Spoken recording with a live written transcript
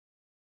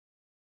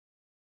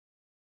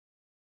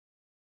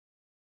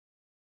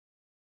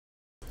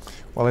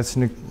Well, it's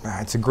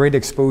a great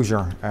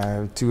exposure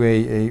to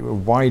a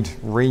wide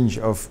range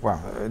of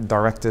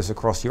directors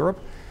across Europe.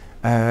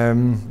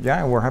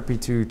 Yeah, we're happy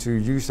to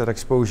use that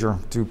exposure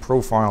to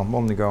profile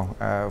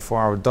Mondego for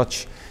our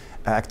Dutch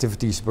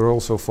activities, but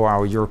also for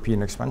our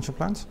European expansion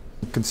plans.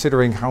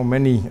 Considering how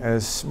many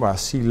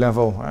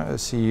C-level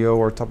CEO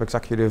or top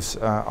executives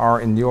are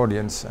in the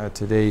audience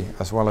today,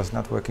 as well as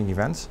networking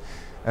events,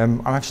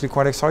 I'm actually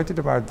quite excited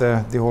about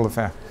the whole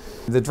affair.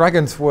 The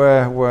dragons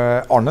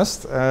were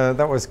honest,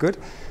 that was good.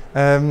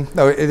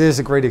 No, it is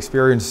a great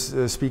experience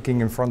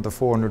speaking in front of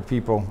 400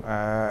 people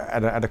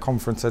at a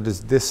conference that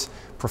is this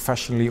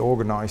professionally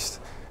organized.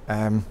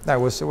 It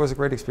was a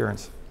great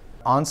experience.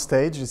 On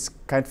stage, it's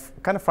kind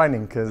of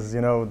frightening because,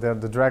 you know,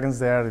 the dragons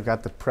there, you've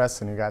got the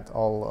press and you got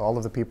all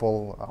of the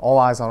people, all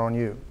eyes are on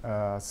you.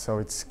 So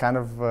it's kind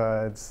of,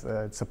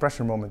 it's a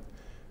pressure moment.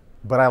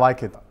 But I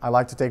like it. I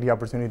like to take the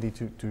opportunity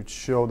to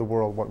show the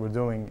world what we're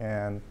doing.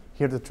 And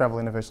here at the Travel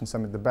Innovation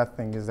Summit, the best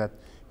thing is that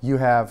you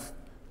have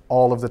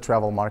all of the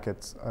travel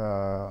market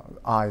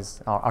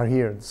eyes are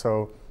here.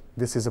 So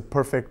this is a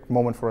perfect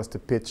moment for us to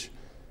pitch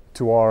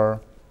to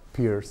our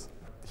peers.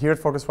 Here at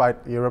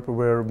Phocuswright Europe,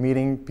 we're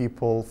meeting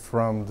people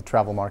from the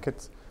travel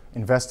market,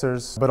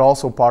 investors, but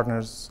also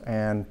partners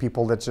and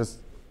people that just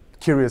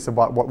curious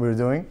about what we're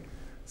doing.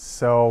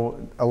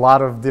 So a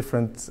lot of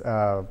different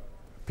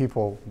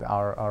people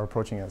are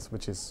approaching us,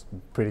 which is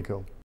pretty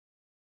cool.